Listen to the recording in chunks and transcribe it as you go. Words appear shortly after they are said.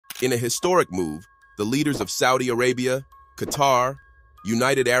In a historic move, the leaders of Saudi Arabia, Qatar,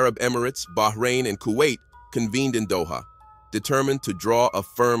 United Arab Emirates, Bahrain, and Kuwait convened in Doha, determined to draw a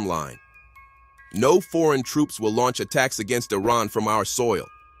firm line. No foreign troops will launch attacks against Iran from our soil,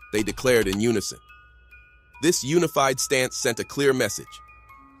 they declared in unison. This unified stance sent a clear message.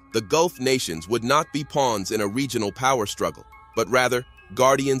 The Gulf nations would not be pawns in a regional power struggle, but rather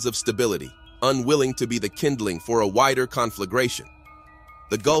guardians of stability, unwilling to be the kindling for a wider conflagration.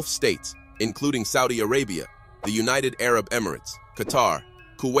 The Gulf states, including Saudi Arabia, the United Arab Emirates, Qatar,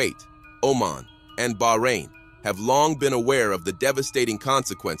 Kuwait, Oman, and Bahrain, have long been aware of the devastating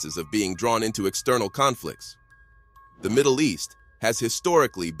consequences of being drawn into external conflicts. The Middle East has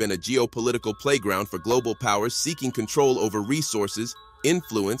historically been a geopolitical playground for global powers seeking control over resources,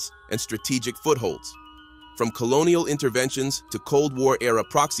 influence, and strategic footholds. From colonial interventions to Cold War-era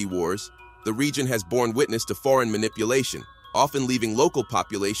proxy wars, the region has borne witness to foreign manipulation, often leaving local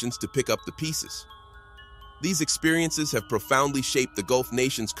populations to pick up the pieces. These experiences have profoundly shaped the Gulf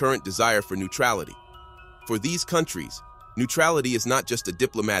nations' current desire for neutrality. For these countries, neutrality is not just a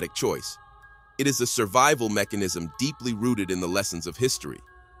diplomatic choice. It is a survival mechanism deeply rooted in the lessons of history.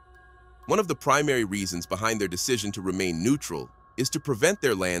 One of the primary reasons behind their decision to remain neutral is to prevent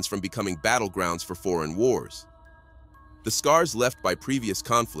their lands from becoming battlegrounds for foreign wars. The scars left by previous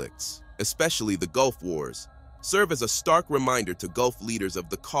conflicts, especially the Gulf Wars, serve as a stark reminder to Gulf leaders of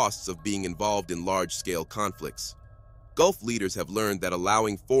the costs of being involved in large-scale conflicts. Gulf leaders have learned that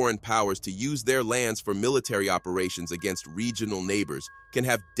allowing foreign powers to use their lands for military operations against regional neighbors can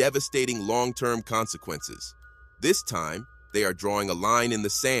have devastating long-term consequences. This time, they are drawing a line in the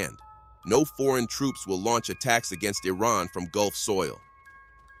sand. No foreign troops will launch attacks against Iran from Gulf soil.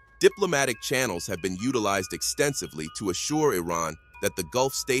 Diplomatic channels have been utilized extensively to assure Iran that the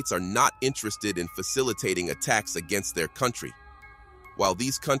Gulf states are not interested in facilitating attacks against their country. While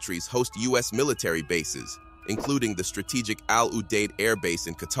these countries host U.S. military bases, including the strategic Al Udeid Air Base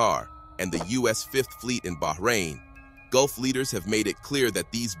in Qatar and the U.S. Fifth Fleet in Bahrain, Gulf leaders have made it clear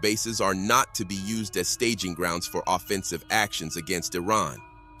that these bases are not to be used as staging grounds for offensive actions against Iran.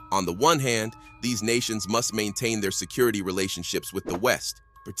 On the one hand, these nations must maintain their security relationships with the West,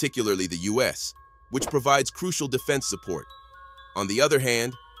 particularly the U.S., which provides crucial defense support. On the other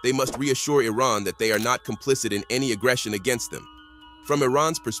hand, they must reassure Iran that they are not complicit in any aggression against them. From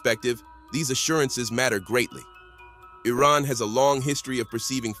Iran's perspective, these assurances matter greatly. Iran has a long history of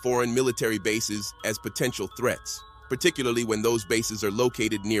perceiving foreign military bases as potential threats, particularly when those bases are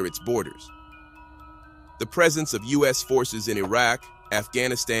located near its borders. The presence of U.S. forces in Iraq,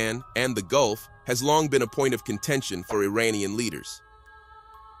 Afghanistan, and the Gulf has long been a point of contention for Iranian leaders.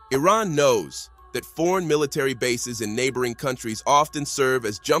 Iran knows that foreign military bases in neighboring countries often serve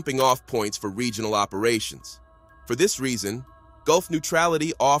as jumping-off points for regional operations. For this reason, Gulf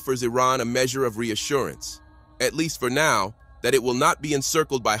neutrality offers Iran a measure of reassurance, at least for now, that it will not be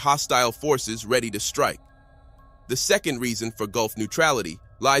encircled by hostile forces ready to strike. The second reason for Gulf neutrality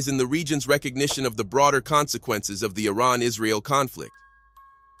lies in the region's recognition of the broader consequences of the Iran-Israel conflict.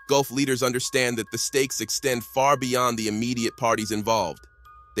 Gulf leaders understand that the stakes extend far beyond the immediate parties involved.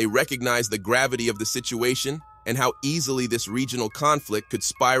 They recognize the gravity of the situation and how easily this regional conflict could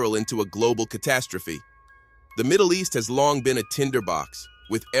spiral into a global catastrophe. The Middle East has long been a tinderbox,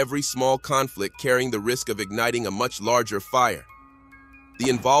 with every small conflict carrying the risk of igniting a much larger fire. The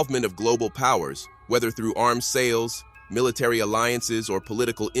involvement of global powers, whether through arms sales, military alliances, or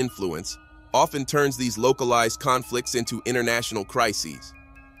political influence, often turns these localized conflicts into international crises.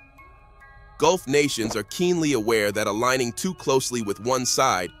 Gulf nations are keenly aware that aligning too closely with one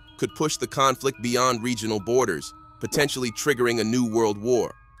side could push the conflict beyond regional borders, potentially triggering a new world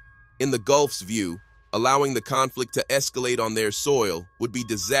war. In the Gulf's view, allowing the conflict to escalate on their soil would be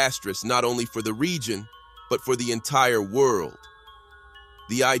disastrous not only for the region, but for the entire world.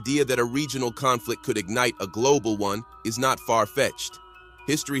 The idea that a regional conflict could ignite a global one is not far-fetched.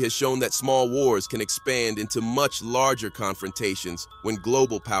 History has shown that small wars can expand into much larger confrontations when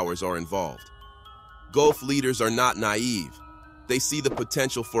global powers are involved. Gulf leaders are not naive. They see the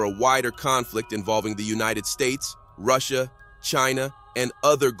potential for a wider conflict involving the United States, Russia, China, and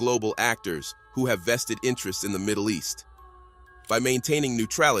other global actors who have vested interests in the Middle East. By maintaining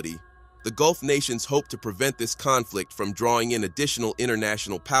neutrality, the Gulf nations hope to prevent this conflict from drawing in additional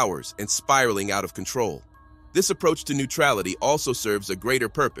international powers and spiraling out of control. This approach to neutrality also serves a greater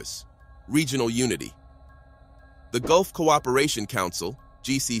purpose: regional unity. The Gulf Cooperation Council,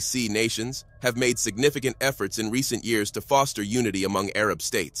 GCC nations, have made significant efforts in recent years to foster unity among Arab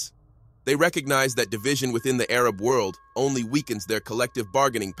states. They recognize that division within the Arab world only weakens their collective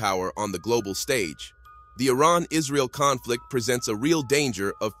bargaining power on the global stage. The Iran-Israel conflict presents a real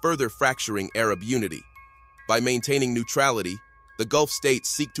danger of further fracturing Arab unity. By maintaining neutrality, the Gulf states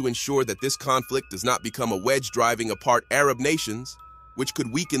seek to ensure that this conflict does not become a wedge driving apart Arab nations, which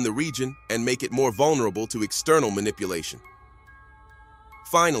could weaken the region and make it more vulnerable to external manipulation.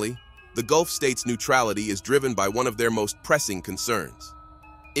 Finally, the Gulf states' neutrality is driven by one of their most pressing concerns: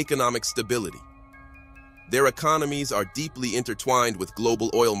 economic stability. Their economies are deeply intertwined with global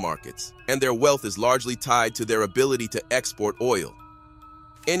oil markets, and their wealth is largely tied to their ability to export oil.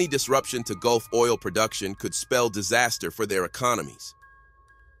 Any disruption to Gulf oil production could spell disaster for their economies.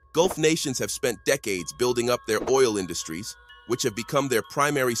 Gulf nations have spent decades building up their oil industries, which have become their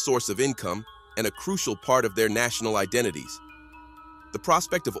primary source of income and a crucial part of their national identities. The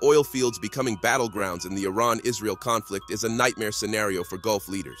prospect of oil fields becoming battlegrounds in the Iran-Israel conflict is a nightmare scenario for Gulf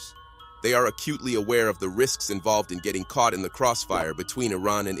leaders. They are acutely aware of the risks involved in getting caught in the crossfire between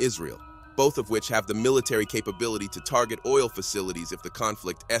Iran and Israel, both of which have the military capability to target oil facilities if the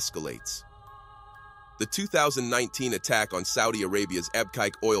conflict escalates. The 2019 attack on Saudi Arabia's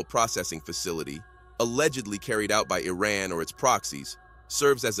Abqaiq oil processing facility, allegedly carried out by Iran or its proxies,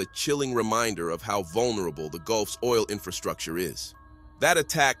 serves as a chilling reminder of how vulnerable the Gulf's oil infrastructure is. That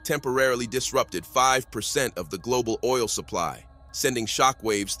attack temporarily disrupted 5% of the global oil supply, sending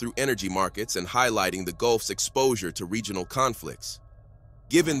shockwaves through energy markets and highlighting the Gulf's exposure to regional conflicts.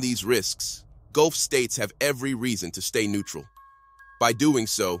 Given these risks, Gulf states have every reason to stay neutral. By doing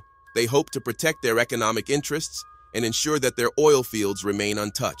so, they hope to protect their economic interests and ensure that their oil fields remain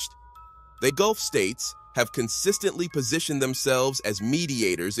untouched. The Gulf states have consistently positioned themselves as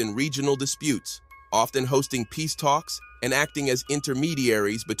mediators in regional disputes, often hosting peace talks and acting as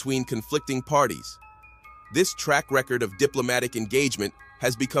intermediaries between conflicting parties. This track record of diplomatic engagement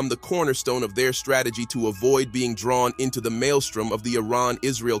has become the cornerstone of their strategy to avoid being drawn into the maelstrom of the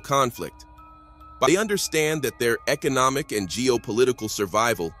Iran-Israel conflict. They understand that their economic and geopolitical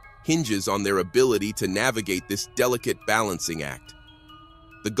survival hinges on their ability to navigate this delicate balancing act.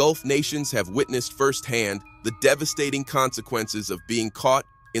 The Gulf nations have witnessed firsthand the devastating consequences of being caught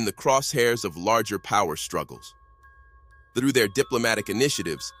in the crosshairs of larger power struggles. Through their diplomatic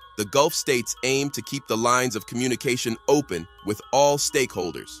initiatives, the Gulf states aim to keep the lines of communication open with all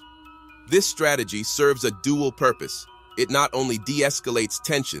stakeholders. This strategy serves a dual purpose. It not only de-escalates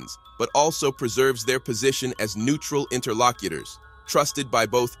tensions, but also preserves their position as neutral interlocutors, trusted by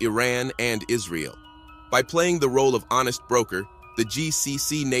both Iran and Israel. By playing the role of honest broker, the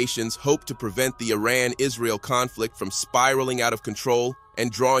GCC nations hope to prevent the Iran-Israel conflict from spiraling out of control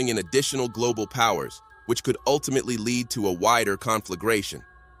and drawing in additional global powers, which could ultimately lead to a wider conflagration.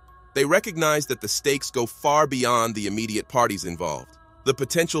 They recognize that the stakes go far beyond the immediate parties involved. The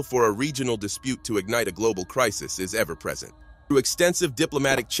potential for a regional dispute to ignite a global crisis is ever present. Through extensive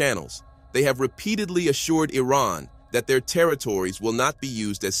diplomatic channels, they have repeatedly assured Iran that their territories will not be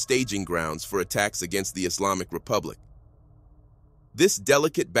used as staging grounds for attacks against the Islamic Republic. This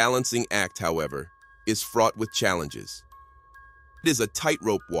delicate balancing act, however, is fraught with challenges. It is a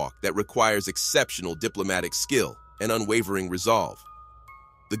tightrope walk that requires exceptional diplomatic skill and unwavering resolve.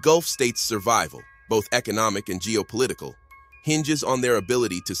 The Gulf states' survival, both economic and geopolitical, hinges on their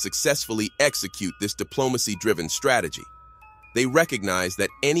ability to successfully execute this diplomacy-driven strategy. They recognize that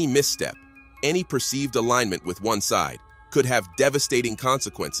any misstep, any perceived alignment with one side, could have devastating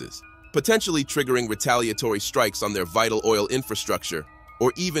consequences, potentially triggering retaliatory strikes on their vital oil infrastructure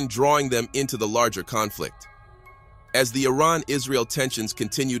or even drawing them into the larger conflict. As the Iran-Israel tensions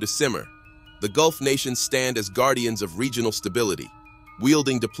continue to simmer, the Gulf nations stand as guardians of regional stability,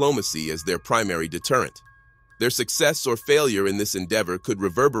 wielding diplomacy as their primary deterrent. Their success or failure in this endeavor could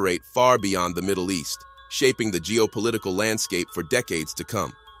reverberate far beyond the Middle East, shaping the geopolitical landscape for decades to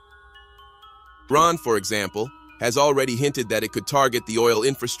come. Iran, for example, has already hinted that it could target the oil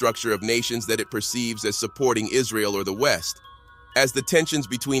infrastructure of nations that it perceives as supporting Israel or the West. As the tensions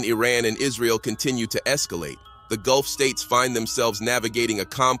between Iran and Israel continue to escalate, the Gulf states find themselves navigating a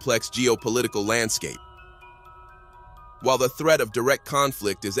complex geopolitical landscape. While the threat of direct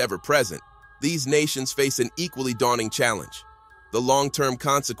conflict is ever present, these nations face an equally daunting challenge: the long-term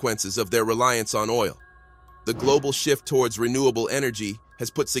consequences of their reliance on oil. The global shift towards renewable energy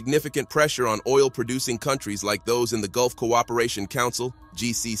has put significant pressure on oil-producing countries like those in the Gulf Cooperation Council,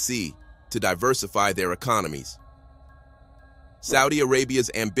 GCC, to diversify their economies. Saudi Arabia's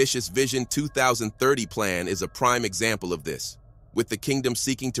ambitious Vision 2030 plan is a prime example of this, with the kingdom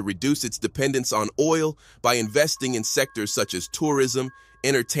seeking to reduce its dependence on oil by investing in sectors such as tourism,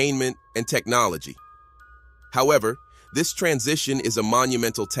 entertainment, and technology. However, this transition is a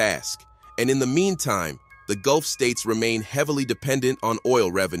monumental task, and in the meantime, the Gulf states remain heavily dependent on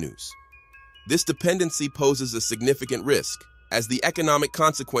oil revenues. This dependency poses a significant risk, as the economic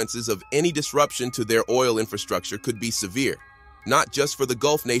consequences of any disruption to their oil infrastructure could be severe, not just for the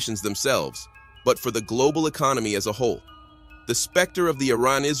Gulf nations themselves, but for the global economy as a whole. The specter of the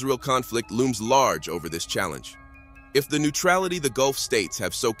Iran-Israel conflict looms large over this challenge. If the neutrality the Gulf states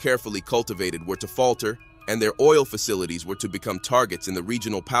have so carefully cultivated were to falter, and their oil facilities were to become targets in the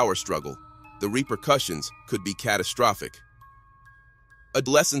regional power struggle, the repercussions could be catastrophic.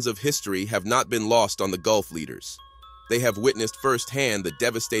 Lessons of history have not been lost on the Gulf leaders. They have witnessed firsthand the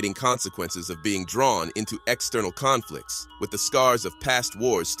devastating consequences of being drawn into external conflicts, with the scars of past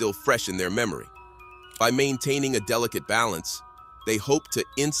wars still fresh in their memory. By maintaining a delicate balance, they hope to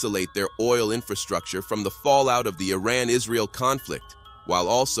insulate their oil infrastructure from the fallout of the Iran-Israel conflict, while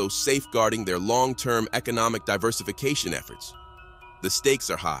also safeguarding their long-term economic diversification efforts. The stakes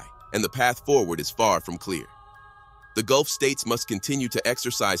are high, and the path forward is far from clear. The Gulf states must continue to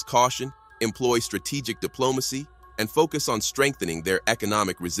exercise caution, employ strategic diplomacy, and focus on strengthening their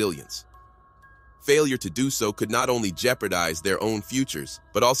economic resilience. Failure to do so could not only jeopardize their own futures,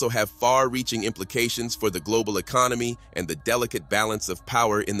 but also have far-reaching implications for the global economy and the delicate balance of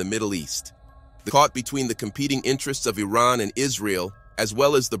power in the Middle East. Caught between the competing interests of Iran and Israel, as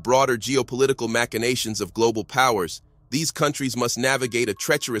well as the broader geopolitical machinations of global powers, these countries must navigate a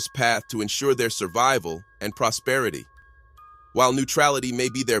treacherous path to ensure their survival and prosperity. While neutrality may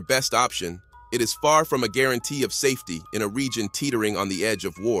be their best option, it is far from a guarantee of safety in a region teetering on the edge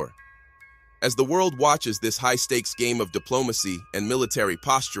of war. As the world watches this high-stakes game of diplomacy and military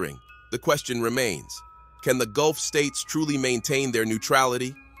posturing, the question remains: can the Gulf states truly maintain their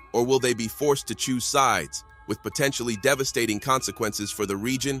neutrality, or will they be forced to choose sides, with potentially devastating consequences for the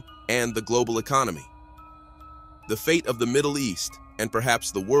region and the global economy? The fate of the Middle East, and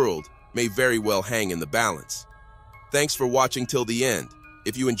perhaps the world, may very well hang in the balance. Thanks for watching till the end.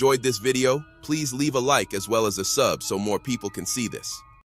 If you enjoyed this video, please leave a like as well as a sub so more people can see this.